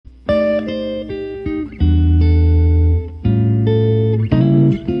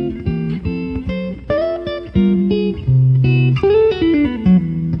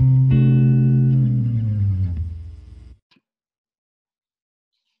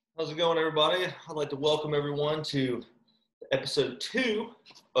How's it going, everybody? I'd like to welcome everyone to episode 2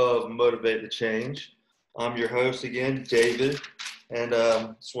 of Motivate the Change. I'm your host again, David, and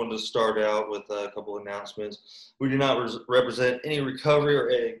just wanted to start out with a couple announcements. We do not represent any recovery or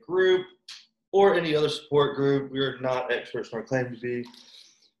AA group or any other support group. We are not experts nor claim to be.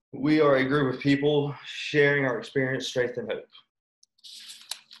 We are a group of people sharing our experience, strength, and hope.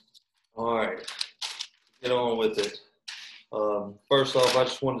 All right, get on with it. First off, I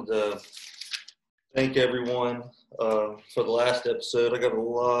just wanted to thank everyone for the last episode. I got a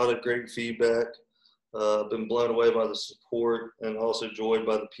lot of great feedback. Been blown away by the support and also joyed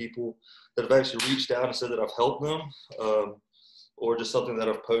by the people that have actually reached out and said that I've helped them, or just something that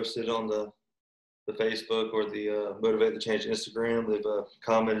I've posted on the Facebook or the Motivate the Change Instagram. They've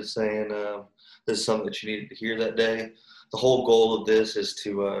commented saying this is something that you needed to hear that day. The whole goal of this is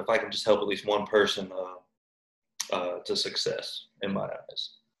to, if I can just help at least one person to success in my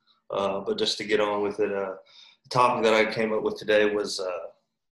eyes. But just to get on with it, the topic that I came up with today was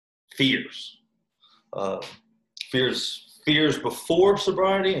fears. Fears before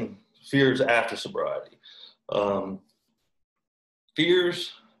sobriety and fears after sobriety.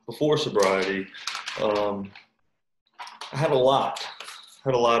 Fears before sobriety, I had a lot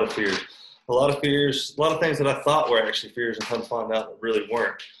of fears. A lot of things that I thought were actually fears and come to find out that really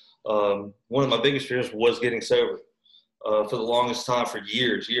weren't. One of my biggest fears was getting sober. For the longest time, for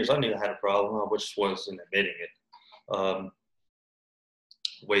years, I knew I had a problem. I just wasn't admitting it.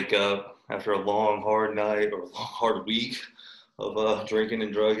 Wake up after a long, hard night or a long, hard week of drinking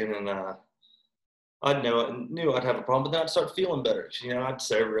and drugging, and I knew I'd have a problem, but then I'd start feeling better. I'd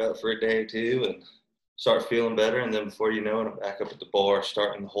sober up for a day or two and start feeling better, and then before you know it, I'm back up at the bar,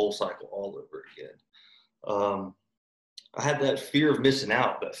 starting the whole cycle all over again. I had that fear of missing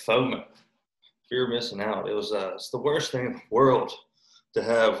out, that FOMO, fear of missing out. It's the worst thing in the world to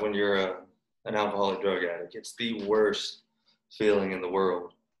have when you're an alcoholic drug addict. It's the worst feeling in the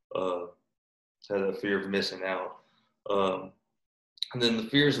world to have that fear of missing out. And then the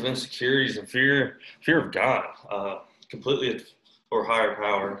fears of insecurities and fear of God, completely, or higher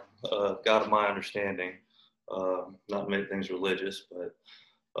power, God of my understanding. Not to make things religious, but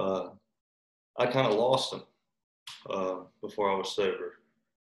I kind of lost them before I was sober.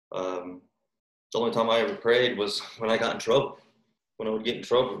 The only time I ever prayed was when I got in trouble. When I would get in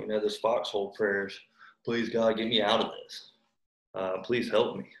trouble, those foxhole prayers. Please, God, get me out of this. Please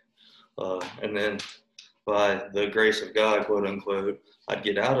help me. And then, by the grace of God, quote unquote, I'd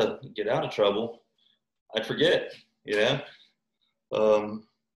get out of trouble. I'd forget.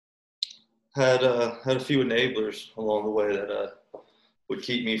 Had a few enablers along the way that would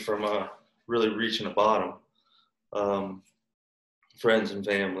keep me from really reaching the bottom. Friends and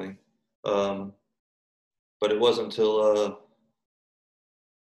family. But it wasn't until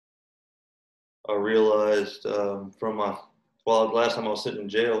I realized last time I was sitting in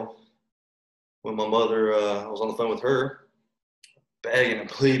jail, when my mother, I was on the phone with her, begging and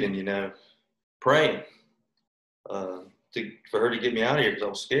pleading, praying for her to get me out of here because I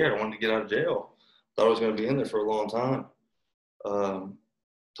was scared. I wanted to get out of jail. Thought I was going to be in there for a long time.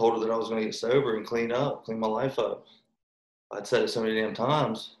 Told her that I was going to get sober and clean my life up. I'd said it so many damn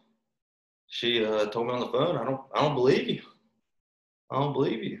times. She told me on the phone, I don't believe you. I don't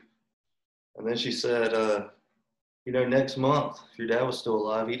believe you. And then she said, next month, if your dad was still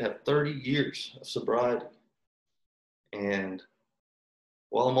alive, he'd have 30 years of sobriety. And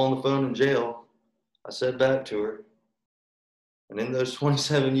while I'm on the phone in jail, I said back to her, and in those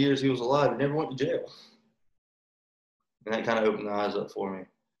 27 years he was alive, he never went to jail. And that kind of opened the eyes up for me.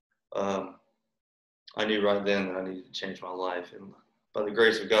 I knew right then that I needed to change my life. And by the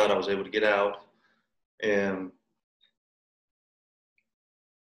grace of God, I was able to get out and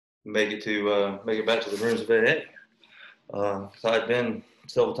make it back to the rooms of AA. I had been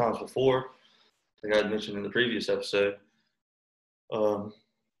several times before, like I had mentioned in the previous episode. But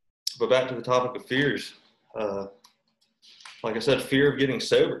back to the topic of fears. Like I said, fear of getting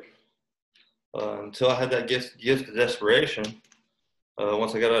sober. Until I had that gift of desperation,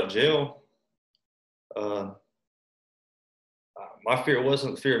 once I got out of jail, my fear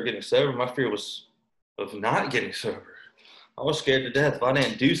wasn't the fear of getting sober. My fear was of not getting sober. I was scared to death if I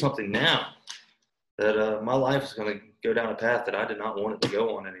didn't do something now, that my life was going to go down a path that I did not want it to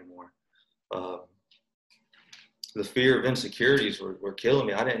go on anymore. The fear of insecurities were killing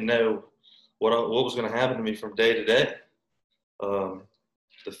me. I didn't know what was going to happen to me from day to day.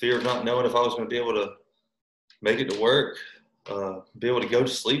 The fear of not knowing if I was going to be able to make it to work, be able to go to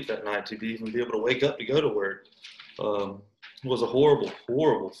sleep that night, to even be able to wake up to go to work. It was a horrible,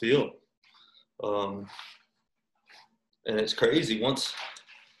 horrible feeling. And it's crazy. Once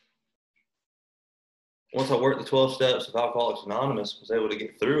once I worked the 12 steps of Alcoholics Anonymous, was able to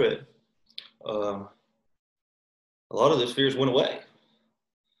get through it, a lot of those fears went away.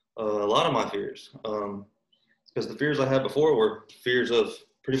 A lot of my fears, because the fears I had before were fears of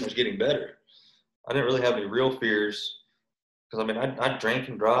pretty much getting better. I didn't really have any real fears, because I mean, I drink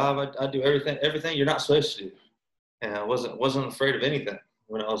and drive. I do everything you're not supposed to do, and I wasn't afraid of anything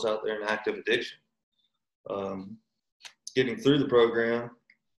when I was out there in active addiction. Getting through the program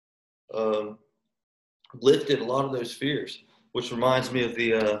lifted a lot of those fears, which reminds me of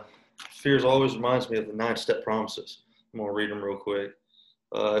the fears always reminds me of the 9-step promises. I'm gonna read them real quick.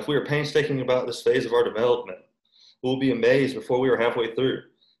 If we are painstaking about this phase of our development, we will be amazed before we are halfway through.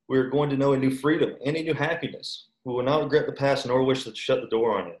 We are going to know a new freedom and a new happiness. We will not regret the past nor wish to shut the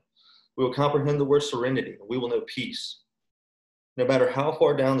door on it. We will comprehend the word serenity, and we will know peace. No matter how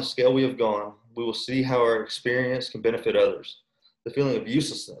far down the scale we have gone, we will see how our experience can benefit others. The feeling of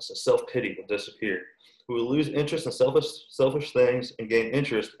uselessness and self-pity will disappear. We will lose interest in selfish things and gain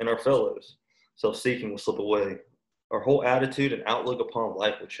interest in our fellows. Self-seeking will slip away. Our whole attitude and outlook upon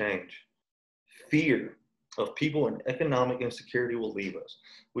life will change. Fear of people and economic insecurity will leave us.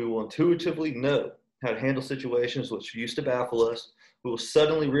 We will intuitively know how to handle situations which used to baffle us. We will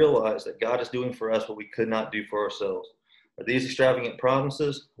suddenly realize that God is doing for us what we could not do for ourselves. Are these extravagant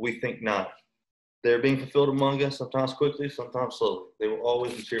promises? We think not. They are being fulfilled among us, sometimes quickly, sometimes slowly. They will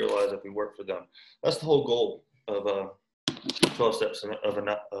always materialize if we work for them. That's the whole goal of 12 Steps of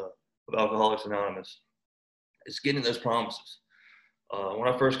Alcoholics Anonymous. It's getting those promises. When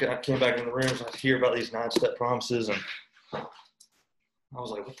I first came back in the rooms, I'd hear about these 9-step promises, and I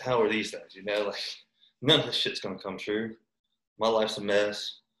was like, what the hell are these things? You know, like, none of this shit's going to come true. My life's a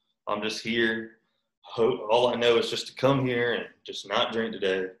mess. I'm just here. All I know is just to come here and just not drink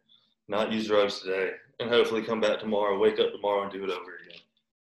today, not use drugs today, and hopefully come back tomorrow, wake up tomorrow, and do it over again.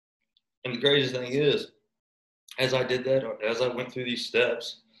 And the greatest thing is, as I did that, or as I went through these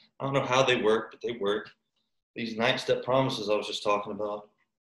steps, I don't know how they work, but they work. These 9-step promises I was just talking about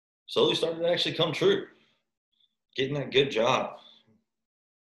slowly started to actually come true. Getting that good job,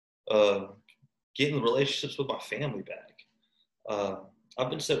 getting the relationships with my family back. I've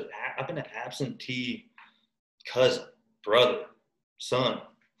been an absentee cousin, brother, son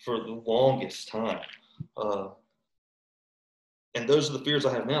for the longest time. And those are the fears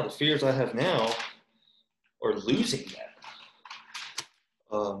I have now. The fears I have now are losing that.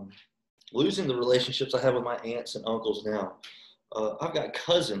 Losing the relationships I have with my aunts and uncles now. I've got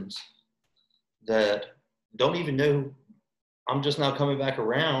cousins that don't even know I'm just now coming back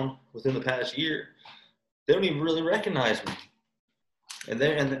around within the past year. They don't even really recognize me. And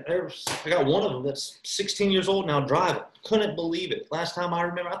I got one of them that's 16 years old now driving. Couldn't believe it. Last time I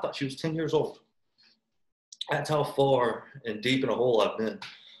remember, I thought she was 10 years old. That's how far and deep in a hole I've been.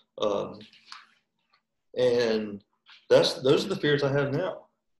 And those are the fears I have now.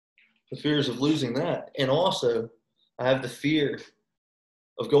 The fears of losing that. And also, I have the fear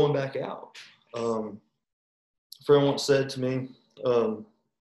of going back out. A friend once said to me,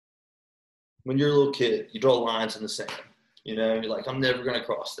 when you're a little kid, you draw lines in the sand. You know, you're like, I'm never going to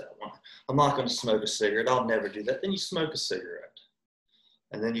cross that one. I'm not going to smoke a cigarette. I'll never do that. Then you smoke a cigarette.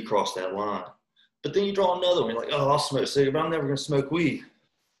 And then you cross that line. But then you draw another one. You're like, oh, I'll smoke a cigarette, but I'm never going to smoke weed.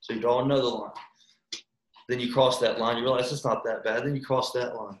 So you draw another line. Then you cross that line. You realize it's not that bad. Then you cross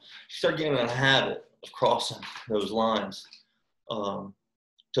that line. You start getting in a habit of crossing those lines until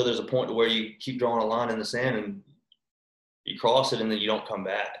there's a point to where you keep drawing a line in the sand and you cross it and then you don't come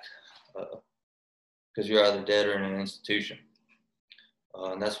back because you're either dead or in an institution.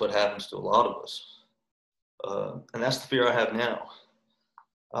 And that's what happens to a lot of us. And that's the fear I have now.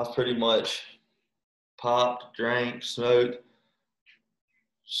 I've pretty much popped, drank, smoked,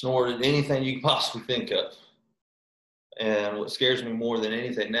 snorted, anything you can possibly think of. And what scares me more than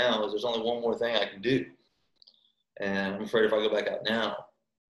anything now is there's only one more thing I can do. And I'm afraid if I go back out now,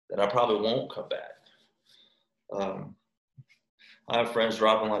 that I probably won't come back. I have friends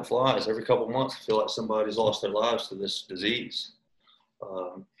dropping like flies. Every couple of months, I feel like somebody's lost their lives to this disease.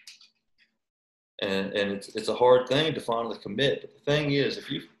 And it's a hard thing to finally commit. But the thing is,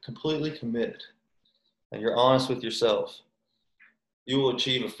 if you completely commit and you're honest with yourself, you will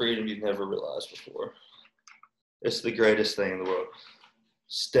achieve a freedom you've never realized before. It's the greatest thing in the world.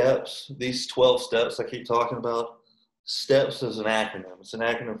 Steps, these 12 steps I keep talking about, STEPS is an acronym. It's an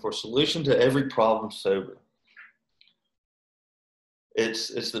acronym for Solution to Every Problem Sober.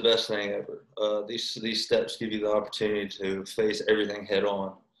 It's the best thing ever. These steps give you the opportunity to face everything head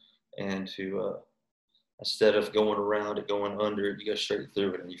on and to, instead of going around it, going under it, you go straight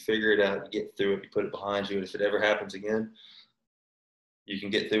through it and you figure it out, you get through it, you put it behind you, and if it ever happens again, you can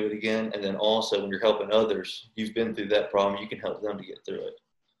get through it again. And then also when you're helping others, you've been through that problem, you can help them to get through it.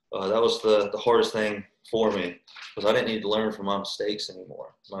 That was the hardest thing for me, because I didn't need to learn from my mistakes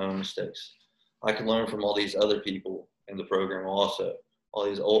anymore, my own mistakes. I could learn from all these other people in the program also, all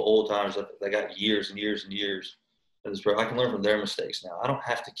these old timers that got years and years and years in this program. I can learn from their mistakes now. I don't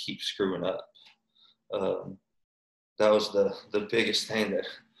have to keep screwing up. That was the biggest thing, that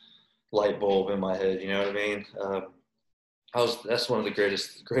light bulb in my head, you know what I mean? That's one of the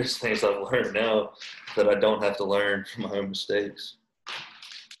greatest things I've learned now, that I don't have to learn from my own mistakes.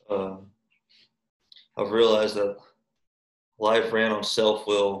 I've realized that life ran on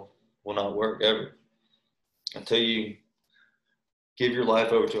self-will will not work ever until you give your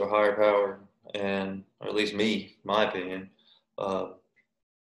life over to a higher power, and or at least me, my opinion,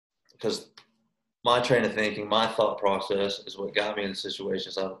 because my train of thinking, my thought process is what got me in the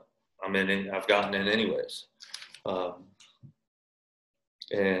situations I'm in. I've gotten in anyways,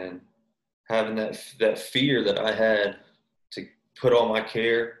 and having that fear that I had to put all my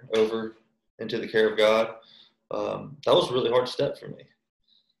care over into the care of God, that was a really hard step for me,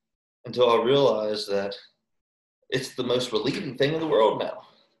 until I realized that it's the most relieving thing in the world now.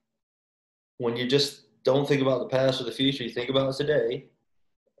 When you just don't think about the past or the future, you think about today,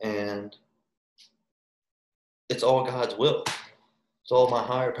 and it's all God's will. It's all my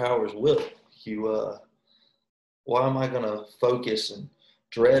higher power's will. Why am I going to focus and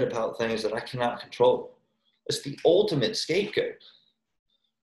dread about things that I cannot control? It's the ultimate scapegoat.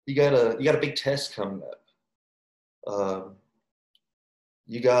 You got a big test coming up.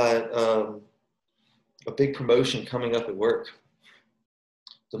 You got a big promotion coming up at work.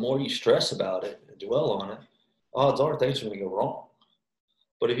 The more you stress about it and dwell on it, odds are things are going to go wrong.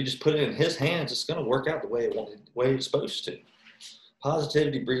 But if you just put it in His hands, it's going to work out the way it's supposed to.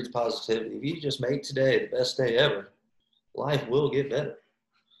 Positivity breeds positivity. If you just make today the best day ever, life will get better,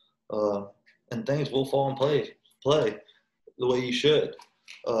 and things will fall in play the way you should.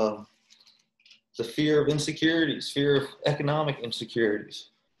 The fear of insecurities, fear of economic insecurities,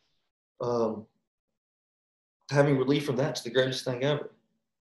 having relief from that's the greatest thing ever.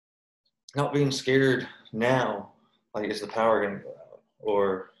 Not being scared now, like, is the power going to go out,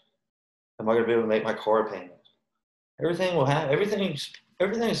 or am I going to be able to make my car payment? Everything will have everything's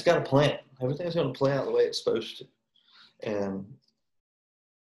got a plan. Everything's going to play out the way it's supposed to, and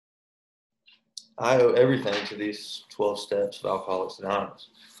I owe everything to these 12 steps of Alcoholics Anonymous.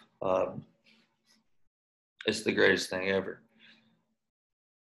 It's the greatest thing ever.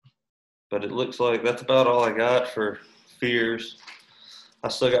 But it looks like that's about all I got for fears. I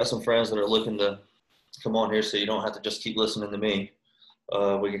still got some friends that are looking to come on here, so you don't have to just keep listening to me.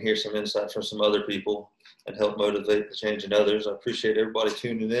 We can hear some insight from some other people and help motivate the change in others. I appreciate everybody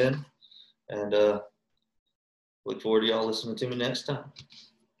tuning in, and look forward to y'all listening to me next time.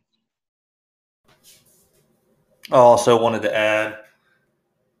 I also wanted to add,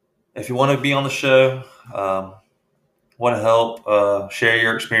 if you want to be on the show, want to help share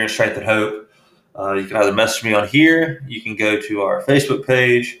your experience, strength, and hope, you can either message me on here, you can go to our Facebook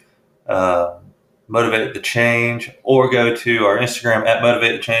page, Motivate the Change, or go to our Instagram at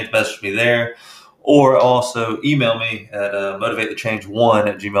Motivate the Change, message me there, or also email me at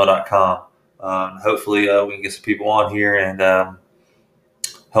motivatethechange1@gmail.com. Hopefully we can get some people on here and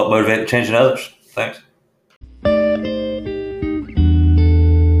help motivate the change in others. Thanks.